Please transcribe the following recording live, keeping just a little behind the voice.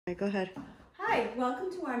Okay, go ahead. Hi,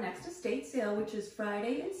 welcome to our next estate sale, which is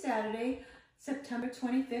Friday and Saturday, September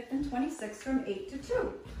 25th and 26th from 8 to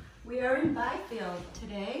 2. We are in Byfield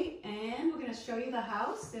today, and we're going to show you the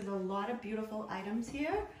house. There's a lot of beautiful items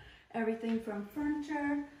here. Everything from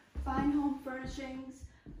furniture, fine home furnishings,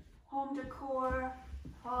 home decor,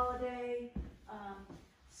 holiday.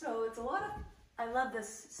 So it's a lot of, I love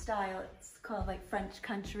this style. It's called like French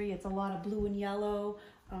country. It's a lot of blue and yellow.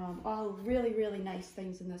 All really, really nice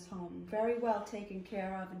things in this home. Very well taken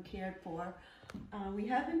care of and cared for. We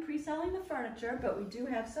have been pre-selling the furniture, but we do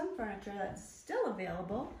have some furniture that's still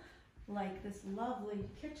available, like this lovely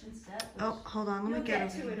kitchen set. Oh, hold on, let me get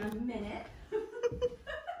to it in a minute.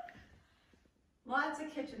 Lots of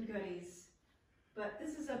kitchen goodies. But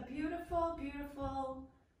this is a beautiful, beautiful,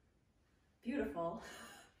 beautiful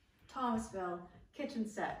Thomasville kitchen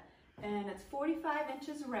set. And it's 45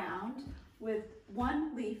 inches round with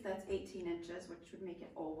one leaf that's 18 inches, which would make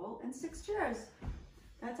it oval, and 6 chairs.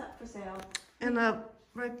 That's up for sale. And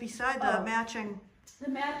right beside the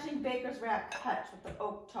matching baker's rack hutch with the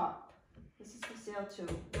oak top. This is for sale too.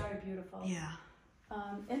 Very beautiful. Yeah.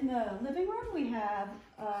 In the living room, we have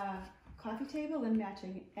a coffee table and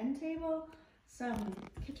matching end table, some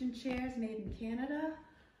kitchen chairs made in Canada.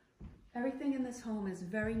 Everything in this home is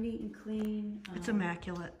very neat and clean. It's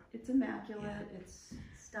immaculate. It's immaculate. Yeah. It's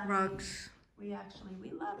stunning. Rugs. We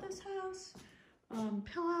love this house.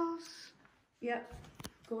 Pillows. Yep.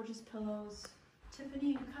 Gorgeous pillows.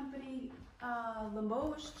 Tiffany & Company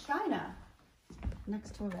Limoges China.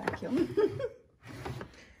 Next to a vacuum.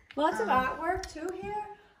 Lots of artwork too here.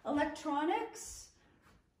 Electronics.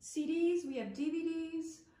 CDs. We have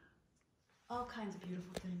DVDs. All kinds of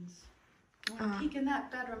beautiful things. Want to peek in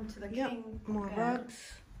that bedroom to the king. More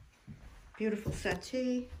rugs. Beautiful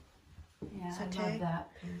settee. Yeah, I love that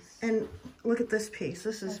piece. And look at this piece.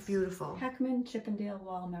 This is beautiful. Heckman Chippendale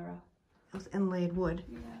wall mirror. With inlaid wood.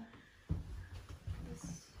 Yeah.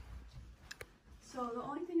 So the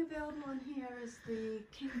only thing available in here is the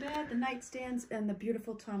king bed, the nightstands, and the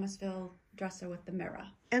beautiful Thomasville dresser with the mirror.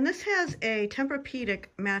 And this has a Tempur-Pedic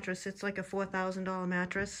mattress. It's like a $4,000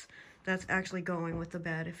 mattress. That's actually going with the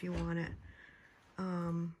bed if you want it.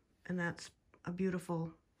 And that's a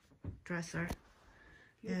beautiful dresser.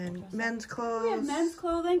 Beautiful dresser. Men's clothes. We have men's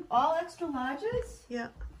clothing, all extra larges. Yeah.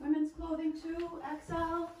 Women's clothing too,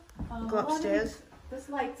 XL. Go upstairs. This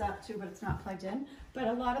lights up too, but it's not plugged in. But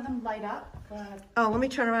a lot of them light up. Oh, let me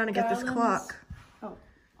turn around and get this clock. Oh,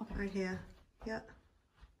 okay. Right here. Yeah.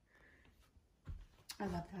 I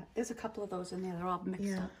love that. There's a couple of those in there. They're all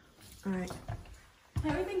mixed up. All right.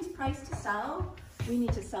 Everything's priced to sell. We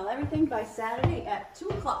need to sell everything by Saturday at 2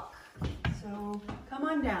 o'clock. So come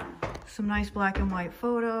on down. Some nice black and white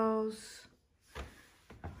photos.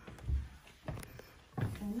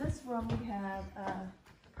 In this room we have a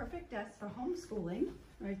perfect desk for homeschooling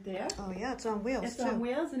right there. Oh yeah, it's on wheels too. It's on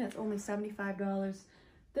wheels and it's only $75.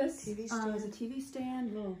 This TV stand. is a TV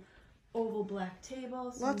stand, little oval black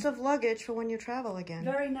table. Lots of luggage for when you travel again.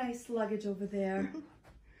 Very nice luggage over there.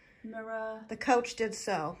 Mirror. The couch did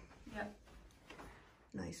sell. Yep.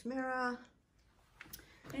 Nice mirror.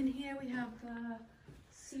 And here we have the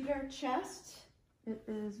cedar chest. It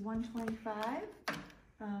is $125.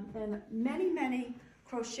 And many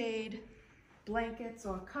crocheted blankets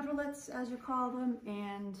or coverlets, as you call them,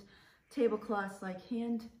 and tablecloths like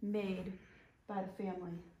handmade by the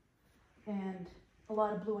family. And a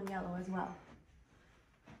lot of blue and yellow as well.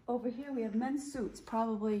 Over here we have men's suits,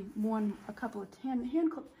 probably worn a couple of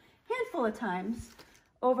handful of times.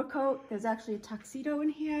 Overcoat, there's actually a tuxedo in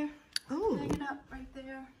here. Oh. Hanging up right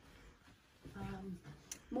there.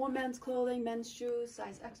 More men's clothing, men's shoes,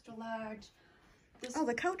 size extra large.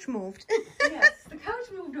 The couch moved. Yes, the couch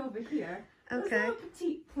moved over here. Okay. This little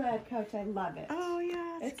petite plaid couch, I love it. Oh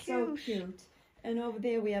yeah, it's cute. So cute. And over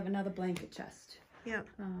there we have another blanket chest. Yep.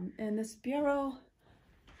 And this bureau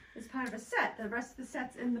is part of a set. The rest of the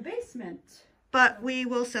set's in the basement. But we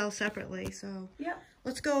will sell separately, so. Yep.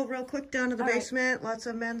 Let's go real quick down to the basement. Lots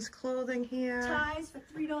of men's clothing here. Ties for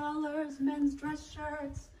 $3, men's dress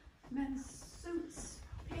shirts, men's suits,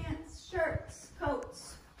 pants, shirts,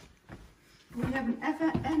 coats. We have an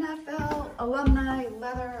NFL alumni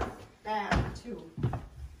leather bag too.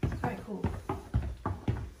 It's very cool.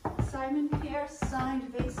 Simon Pierce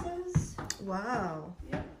signed vases. Wow.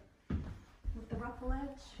 Yep. With the ruffle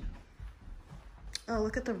edge. Oh,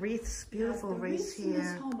 look at the wreaths. Beautiful wreaths here. In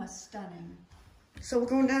this home are stunning. So we're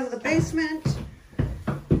going down to the basement.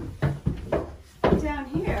 Down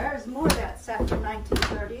here is more of that set from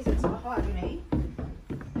 1930s. It's mahogany.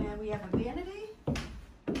 And we have a vanity.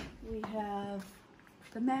 We have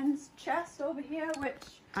the men's chest over here,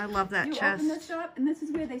 which I love that You chest. open this up, and this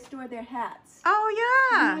is where they store their hats. Oh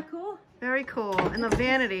yeah. Isn't that cool? Very cool. And the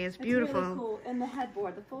vanity is beautiful. It's really cool. And the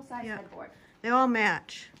headboard, the full-size Yep. headboard. They all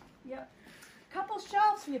match. Yep. Couple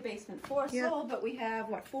shelves for your basement. 4 Yep. sold, but we have,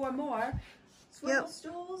 what, 4 more. Swivel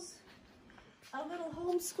stools. A little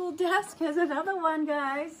homeschool desk. Here's another one,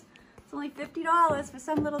 guys. It's only $50 for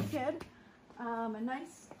some little kid. A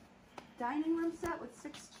nice dining room set with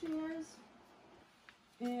 6 chairs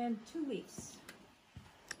and 2 leaves.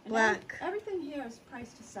 And Black. Everything here is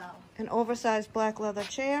priced to sell. An oversized black leather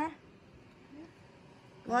chair.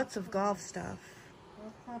 Lots of golf stuff.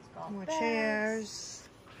 Golf More bags. chairs.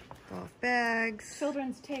 Golf bags.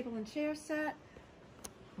 Children's table and chair set.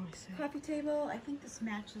 Let me see. Coffee table. I think this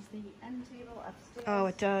matches the end table upstairs. Oh,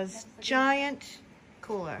 it does. Next to the Giant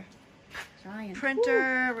cooler. giant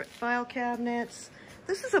Printer, file cabinets.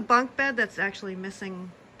 This is a bunk bed that's actually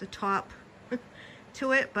missing the top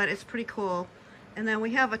to it, but it's pretty cool. And then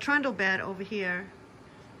we have a trundle bed over here.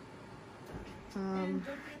 And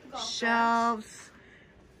don't forget the golf Shelves,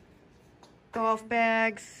 golf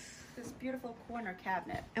bags. bags. This beautiful corner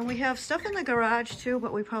cabinet. And we have stuff in the garage too,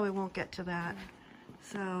 but we probably won't get to that.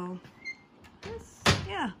 So, This,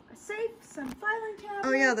 yeah. a safe, some filing cabinets.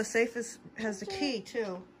 Oh yeah, the safe has the key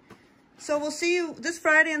too. So we'll see you this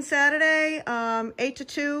Friday and Saturday, 8 to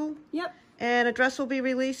 2. Yep. And a dress will be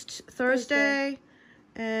released Thursday.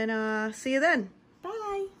 And see you then.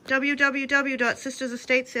 Bye.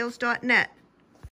 www.sistersestatesales.net.